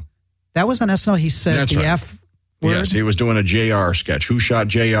SNL. That was on SNL. He said That's the right. F word? Yes, he was doing a JR sketch. Who shot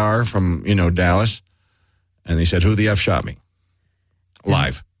JR from, Dallas? And he said, who the F shot me?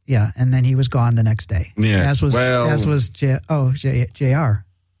 Live. Yeah, and then he was gone the next day. Yeah. As was JR.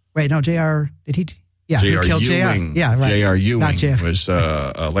 Wait, no, JR, did he? Yeah, who J.R. killed Ewing. JR? Yeah, right. J.R. Ewing Not JF. was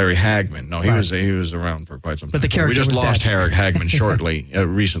Larry Hagman. No, he was around for quite some time. But the character we just was lost dead. Hagman shortly,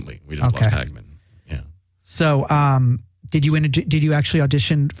 recently. We just lost Hagman. Yeah. So, did you actually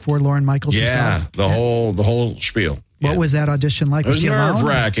audition for Lorne Michaels himself? The whole spiel. What was that audition like? It was he alone?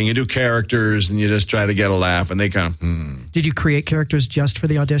 nerve-wracking. You do characters and you just try to get a laugh, and they kind of, Did you create characters just for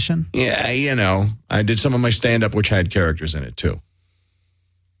the audition? Yeah, I did some of my stand-up which had characters in it too.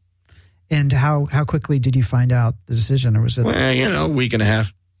 And how quickly did you find out the decision, or was it? Well, a week and a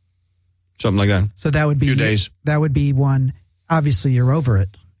half, something like that. So that would be a few days. That would be one. Obviously, you're over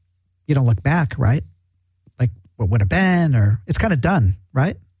it. You don't look back, right? Like what would have been, or it's kind of done,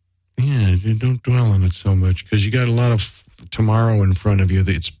 right? Yeah, you don't dwell on it so much because you got a lot of tomorrow in front of you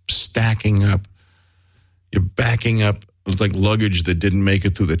that's stacking up. You're backing up like luggage that didn't make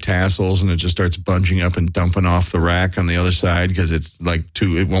it through the tassels, and it just starts bunching up and dumping off the rack on the other side because it's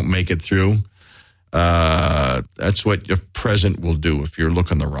it won't make it through. That's what your present will do if you're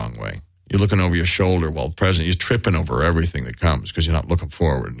looking the wrong way. You're looking over your shoulder while present. You're tripping over everything that comes because you're not looking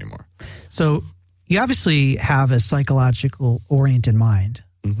forward anymore. So you obviously have a psychological oriented mind.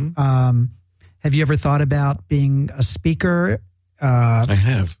 Mm-hmm. Have you ever thought about being a speaker? I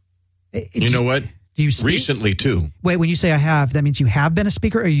have. You know what? Do you speak? Recently, too. Wait, when you say I have, that means you have been a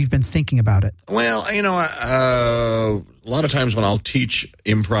speaker or you've been thinking about it? Well, a lot of times when I'll teach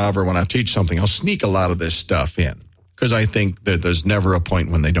improv or when I teach something, I'll sneak a lot of this stuff in because I think that there's never a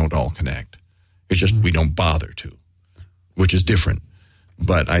point when they don't all connect. It's just we don't bother to, which is different.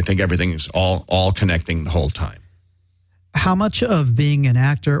 But I think everything is all connecting the whole time. How much of being an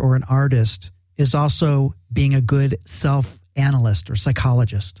actor or an artist is also being a good self-analyst or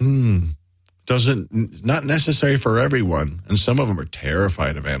psychologist? Not necessary for everyone. And some of them are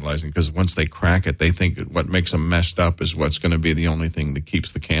terrified of analyzing because once they crack it, they think what makes them messed up is what's going to be the only thing that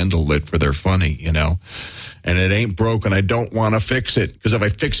keeps the candle lit for their funny, And it ain't broken. I don't want to fix it because if I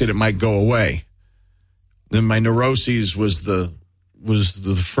fix it, it might go away. Then my neuroses was the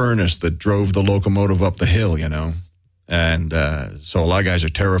furnace that drove the locomotive up the hill, And so a lot of guys are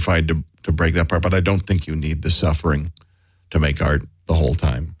terrified to break that part, but I don't think you need the suffering to make art the whole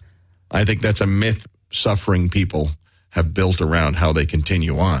time. I think that's a myth suffering people have built around how they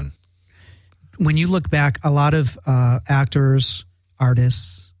continue on. When you look back, a lot of actors,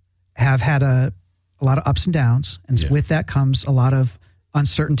 artists have had a lot of ups and downs. And with that comes a lot of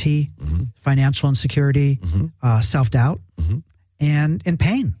uncertainty, financial insecurity, self-doubt, and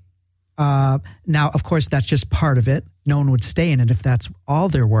pain. Now, of course, that's just part of it. No one would stay in it if that's all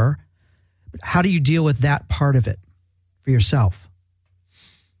there were. But how do you deal with that part of it for yourself?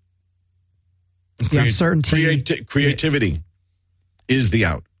 The uncertainty. Creativity is the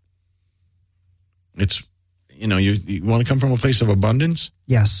out. It's, you want to come from a place of abundance?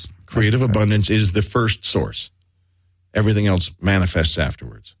 Yes. Creative abundance is the first source. Everything else manifests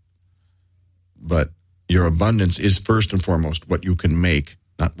afterwards. But your abundance is first and foremost what you can make,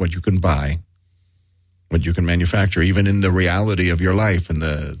 not what you can buy, what you can manufacture, even in the reality of your life and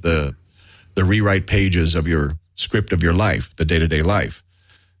the rewrite pages of your script of your life, the day-to-day life.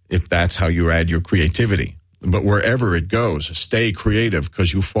 If that's how you add your creativity. But wherever it goes, stay creative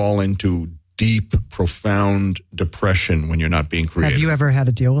because you fall into deep, profound depression when you're not being creative. Have you ever had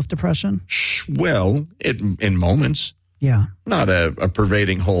to deal with depression? Well, in moments. Yeah. Not a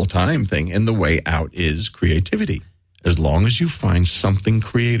pervading whole time thing. And the way out is creativity. As long as you find something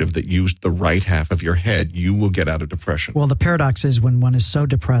creative that used the right half of your head, you will get out of depression. Well, the paradox is when one is so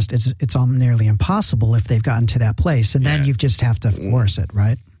depressed, it's all nearly impossible if they've gotten to that place. And then you just have to force it,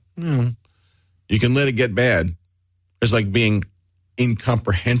 right? You can let it get bad. It's like being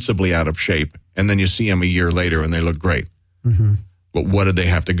incomprehensibly out of shape, and then you see them a year later and they look great. But what did they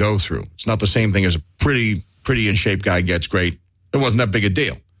have to go through? It's not the same thing as a pretty in shape guy gets great. It wasn't that big a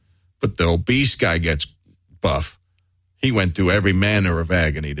deal. But the obese guy gets buff. He went through every manner of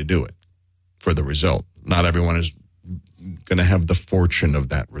agony to do it for the result. Not everyone is going to have the fortune of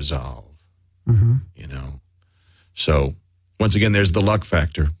that resolve, So once again, there's the luck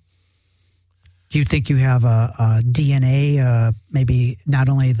factor. Do you think you have a DNA, maybe not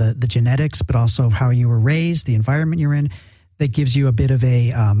only the genetics, but also how you were raised, the environment you're in, that gives you a bit of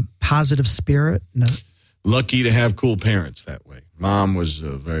a positive spirit? Lucky to have cool parents that way. Mom was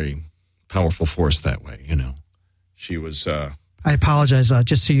a very powerful force that way, She was... I apologize,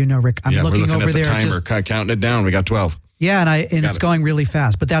 just so you know, Rick. I'm looking over at the there. Timer, counting it down. We got 12. Yeah, and it's going really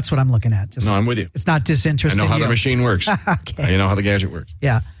fast, but that's what I'm looking at. No, I'm with you. It's not disinterested. I know how the machine works. Okay. I know how the gadget works.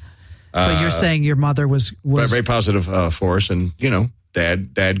 Yeah. But you're saying your mother was a very positive force, and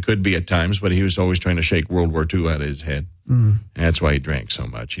Dad could be at times, but he was always trying to shake World War II out of his head. And that's why he drank so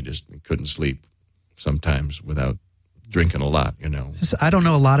much. He just couldn't sleep sometimes without drinking a lot. I don't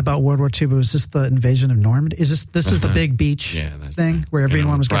know a lot about World War II, but was this the invasion of Normandy? This is the big beach thing where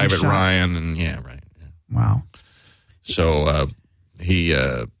everyone was getting shot? Private Ryan, and right. Yeah. Wow. So he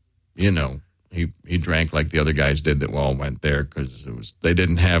drank like the other guys did that all went there because they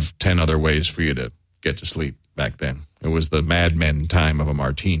didn't have 10 other ways for you to get to sleep back then. It was the Mad Men time of a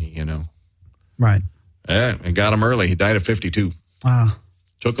martini, Right. Yeah, it got him early. He died at 52. Wow.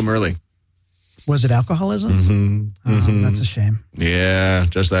 Took him early. Was it alcoholism? That's a shame. Yeah,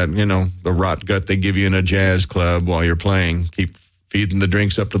 just that, the rot gut they give you in a jazz club while you're playing. Keep feeding the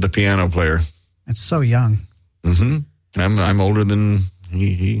drinks up to the piano player. It's so young. I'm older than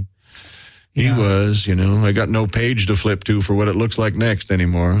he was, I got no page to flip to for what it looks like next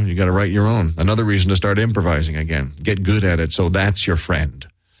anymore. You got to write your own. Another reason to start improvising again. Get good at it so that's your friend.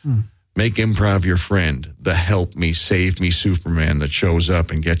 Make improv your friend, the help me, save me Superman that shows up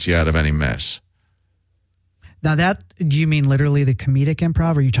and gets you out of any mess. Now do you mean literally the comedic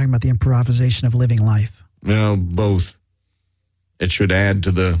improv, or are you talking about the improvisation of living life? No, both. It should add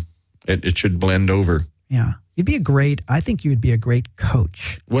to it should blend over. Yeah. I think you would be a great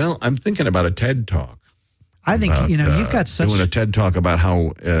coach. Well, I'm thinking about a TED Talk. I think, about, you've got such... doing a TED Talk about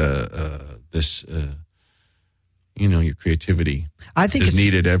how your creativity is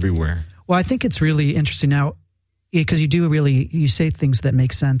needed everywhere. Well, I think it's really interesting now because you say things that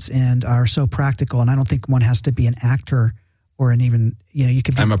make sense and are so practical. And I don't think one has to be an actor or you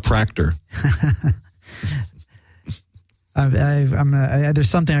could be... I'm a practor. There's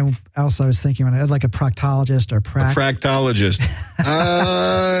something else I was thinking when I like a proctologist or a proctologist.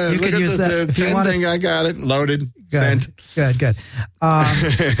 You look could use at that the 10 thing. I got it loaded. Good. Sent. Good. Good.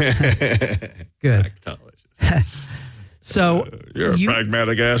 Good. Proctologist. So you're a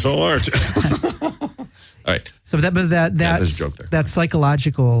pragmatic asshole, aren't you? All right. So there's a joke there. That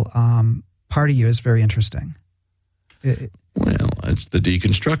psychological part of you is very interesting. Well, it's the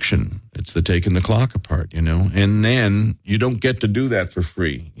deconstruction. It's the taking the clock apart, And then you don't get to do that for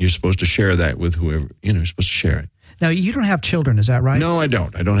free. You're supposed to share that with whoever, you're supposed to share it. Now, you don't have children, is that right? No, I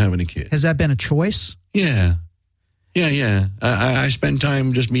don't. I don't have any kids. Has that been a choice? Yeah. I spend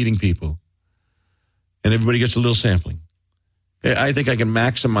time just meeting people. And everybody gets a little sampling. I think I can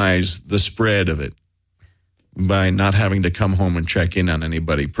maximize the spread of it by not having to come home and check in on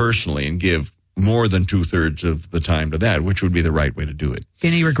anybody personally and give more than 2/3 of the time to that, which would be the right way to do it.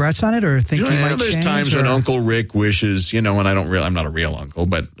 Any regrets on it, or think you might there's change? Times when Uncle Rick wishes, and I'm not a real uncle,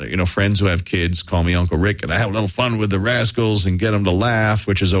 but friends who have kids call me Uncle Rick, and I have a little fun with the rascals and get them to laugh,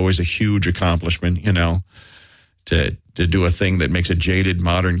 which is always a huge accomplishment, to do a thing that makes a jaded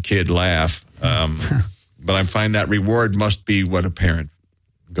modern kid laugh. But I find that reward must be what a parent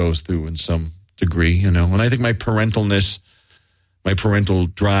goes through in some degree, And I think my parental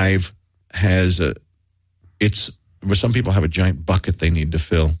drive but some people have a giant bucket they need to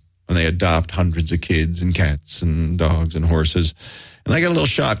fill, and they adopt hundreds of kids and cats and dogs and horses. And I got a little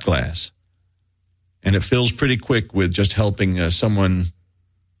shot glass, and it fills pretty quick with just helping someone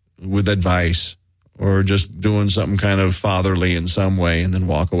with advice or just doing something kind of fatherly in some way, and then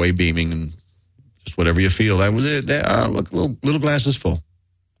walk away beaming and just whatever you feel. That was it. Look, little glass is full.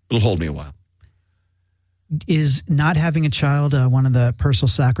 It'll hold me a while. Is not having a child one of the personal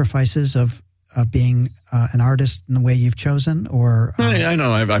sacrifices of being an artist in the way you've chosen? Or I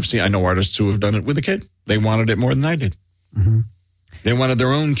know. I know artists who have done it with a kid. They wanted it more than I did. Mm-hmm. They wanted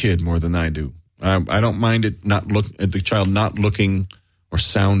their own kid more than I do. I don't mind it the child not looking or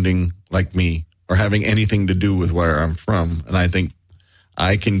sounding like me or having anything to do with where I'm from. And I think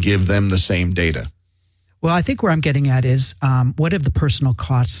I can give them the same data. Well, I think where I'm getting at is what have the personal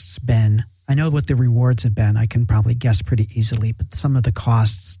costs been? I know what the rewards have been. I can probably guess pretty easily, but some of the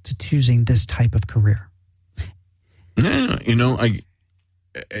costs to choosing this type of career. Yeah,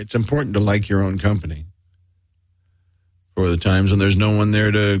 it's important to like your own company for the times when there's no one there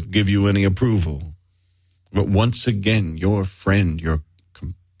to give you any approval. But once again, your friend, your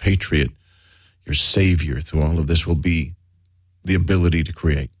compatriot, your savior through all of this will be the ability to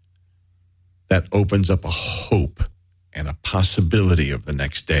create. That opens up a hope and a possibility of the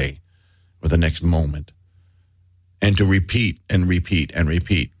next day or the next moment. And to repeat and repeat and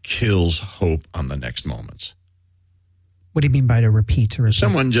repeat kills hope on the next moments. What do you mean by to repeat?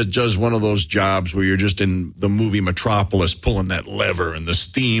 Someone just does one of those jobs where you're just in the movie Metropolis pulling that lever and the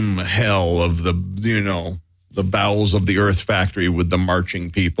steam hell of the bowels of the earth factory with the marching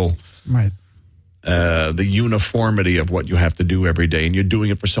people. Right. The uniformity of what you have to do every day, and you're doing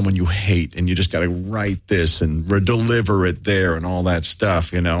it for someone you hate, and you just got to write this and deliver it there and all that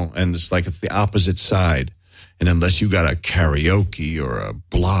stuff, and it's like it's the opposite side. And unless you got a karaoke or a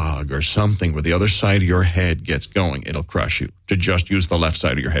blog or something where the other side of your head gets going, it'll crush you. To just use the left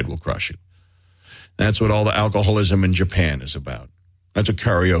side of your head will crush you. That's what all the alcoholism in Japan is about. That's what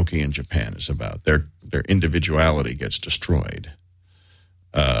karaoke in Japan is about. Their individuality gets destroyed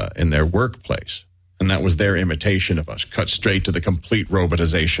in their workplace. And that was their imitation of us, cut straight to the complete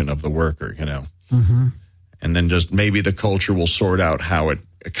robotization of the worker, Mm-hmm. And then just maybe the culture will sort out how it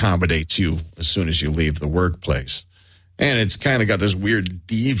accommodates you as soon as you leave the workplace. And it's kind of got this weird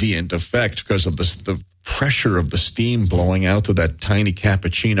deviant effect because of the pressure of the steam blowing out through that tiny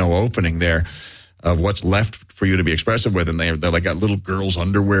cappuccino opening there of what's left for you to be expressive with. And they're like got little girls'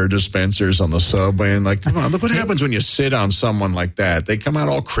 underwear dispensers on the subway. And like, come on, look what happens when you sit on someone like that. They come out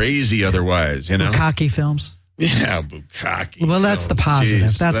all crazy otherwise, Bukkake films. Yeah, bukkake. Well, that's the positive.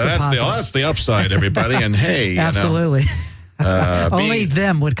 Geez. That's the positive. That's the upside, everybody. And hey, absolutely. Only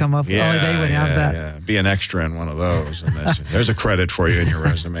them would come up. Yeah, only they would have that. Yeah. Be an extra in one of those. And there's a credit for you in your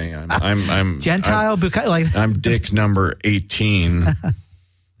resume. I'm Gentile bukkake. I'm Dick number 18.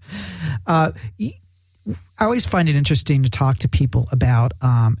 I always find it interesting to talk to people about,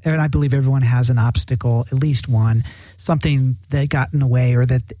 and I believe everyone has an obstacle, at least one, something that got in the way or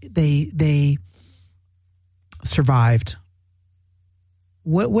that they survived.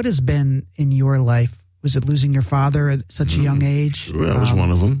 What has been in your life? Was it losing your father at such a young age? Well, that was one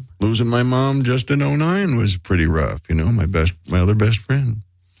of them. Losing my mom just in 2009 was pretty rough. My other best friend.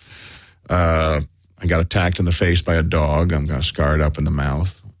 I got attacked in the face by a dog. I'm got scarred up in the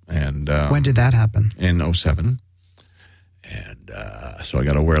mouth. And when did that happen? In 2007. And so I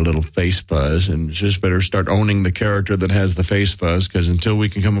got to wear a little face fuzz, and just better start owning the character that has the face fuzz, because until we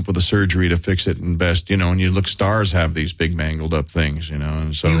can come up with a surgery to fix it, and best, and you look, stars have these big mangled up things,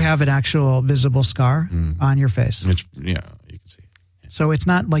 and so you have an actual visible scar on your face. You can see. So it's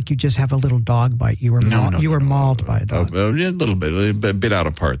not like you just have a little dog bite. You were mauled by a dog. Yeah, a little bit, a bit out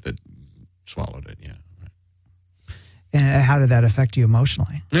of part that swallowed it. Yeah. Right. And how did that affect you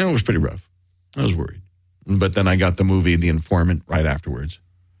emotionally? Yeah, it was pretty rough. I was worried. But then I got the movie The Informant right afterwards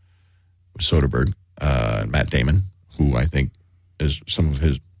with Soderbergh and Matt Damon, who I think is some of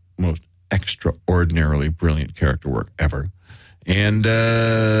his most extraordinarily brilliant character work ever. And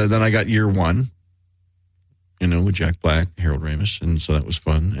then I got Year One, with Jack Black, Harold Ramis, and so that was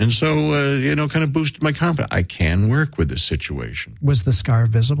fun. And so, kind of boosted my confidence. I can work with this situation. Was the scar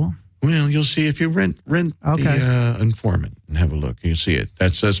visible? Well, you'll see if you rent The Informant and have a look. You'll see it.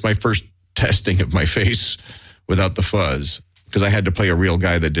 That's my first testing of my face without the fuzz, because I had to play a real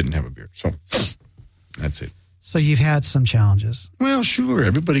guy that didn't have a beard. So that's it. So you've had some challenges. Well, sure.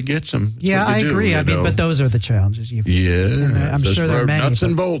 Everybody gets them. That's I agree. But those are the challenges you've. Yeah, I'm sure there are many. Nuts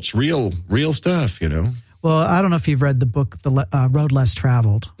and bolts, real stuff. Well, I don't know if you've read the book, The Road Less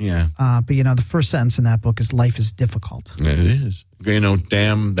Traveled. Yeah. But the first sentence in that book is "Life is difficult." It is.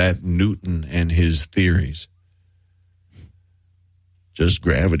 Damn that Newton and his theories. Just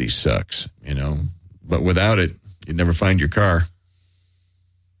gravity sucks, But without it, you'd never find your car.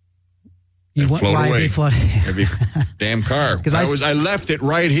 You float away. Every damn car. Because I left it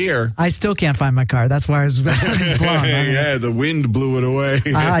right here. I still can't find my car. That's why I was blown. Yeah, the wind blew it away.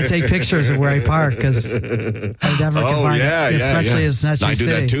 I take pictures of where I park because I never can find it. Especially as New City. I do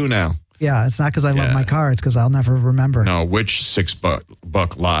that too now. Yeah, it's not because I love my car. It's because I'll never remember. No, which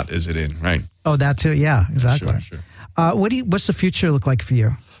 $6 lot is it in, right? Oh, that too. Yeah, exactly. Sure. What's the future look like for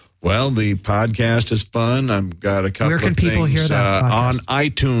you? Well, the podcast is fun. I've got a couple Where can people hear that podcast? On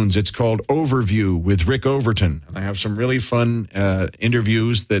iTunes. It's called Overview with Rick Overton. And I have some really fun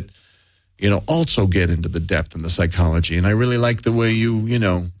interviews that, also get into the depth and the psychology. And I really like the way you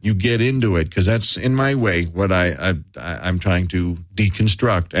get into it, because that's, in my way, what I'm trying to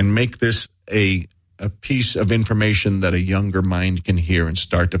deconstruct and make this a piece of information that a younger mind can hear and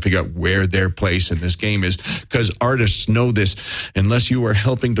start to figure out where their place in this game is. Because artists know this. Unless you are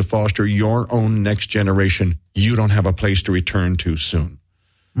helping to foster your own next generation, you don't have a place to return to soon.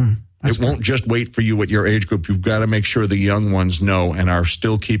 It won't just wait for you at your age group. You've got to make sure the young ones know and are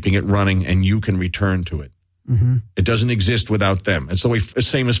still keeping it running, and you can return to it. Mm-hmm. It doesn't exist without them. It's the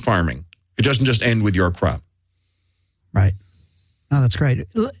same as farming. It doesn't just end with your crop. Right. No, that's great.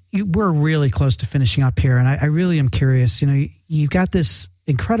 We're really close to finishing up here, and I really am curious. You've got this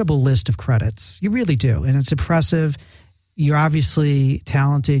incredible list of credits. You really do, and it's impressive. You're obviously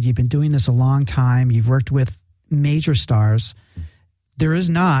talented. You've been doing this a long time. You've worked with major stars. There is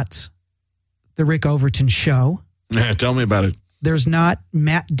not the Rick Overton Show. Tell me about it. There's not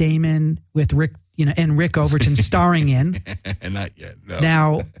Matt Damon with Rick, and Rick Overton starring in. Not yet. No.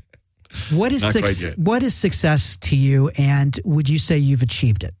 Now, what is success to you, and would you say you've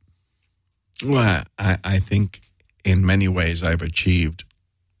achieved it? Well, I think in many ways I've achieved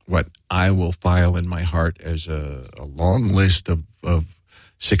what I will file in my heart as a long list of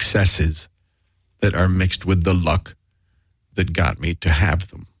successes that are mixed with the luck that got me to have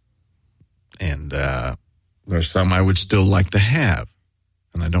them. And there's some I would still like to have,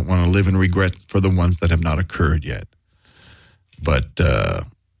 and I don't want to live in regret for the ones that have not occurred yet. But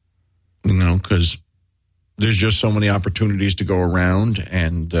because there's just so many opportunities to go around,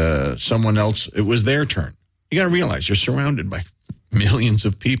 and someone else, it was their turn. You got to realize you're surrounded by millions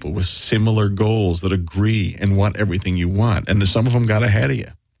of people with similar goals that agree and want everything you want, and some of them got ahead of you.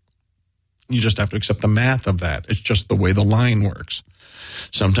 You just have to accept the math of that. It's just the way the line works.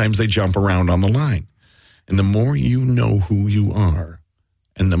 Sometimes they jump around on the line, and the more you know who you are,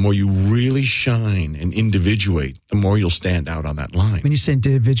 and the more you really shine and individuate, the more you'll stand out on that line. When you say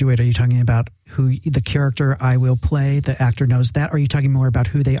individuate, are you talking about who the character I will play, the actor knows that? Or are you talking more about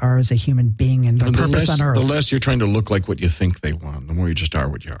who they are as a human being and their purpose on Earth? The less you're trying to look like what you think they want, the more you just are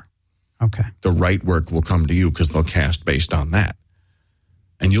what you are. Okay. The right work will come to you because they'll cast based on that.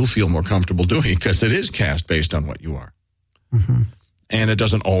 And you'll feel more comfortable doing it because it is cast based on what you are. Mm-hmm. And it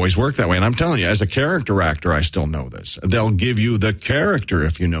doesn't always work that way. And I'm telling you, as a character actor, I still know this. They'll give you the character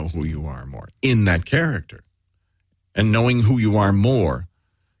if you know who you are more in that character. And knowing who you are more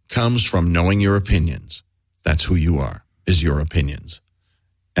comes from knowing your opinions. That's who you are, is your opinions.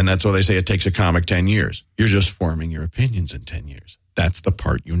 And that's why they say it takes a comic 10 years. You're just forming your opinions in 10 years. That's the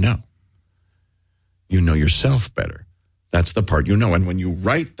part you know. You know yourself better. That's the part you know. And when you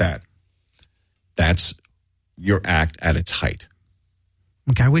write that, that's your act at its height.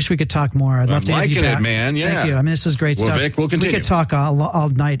 Okay, I wish we could talk more. I'd love to have you back. I'm liking it, man. Yeah. Thank you. I mean, this is great stuff. Vic, we'll continue. We could talk all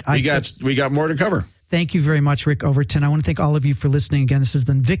night. We got more to cover. Thank you very much, Rick Overton. I want to thank all of you for listening again. This has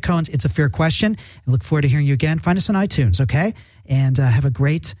been Vic Cohen's It's a Fair Question. I look forward to hearing you again. Find us on iTunes, okay? And have a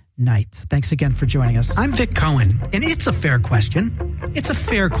great night. Thanks again for joining us. I'm Vic Cohen, and it's a fair question. It's a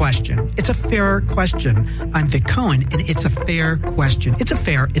fair question. It's a fair question. I'm Vic Cohen, and it's a fair question. It's a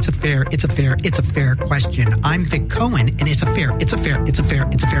fair question. I'm Vic Cohen, and it's a fair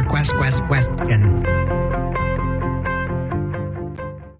question.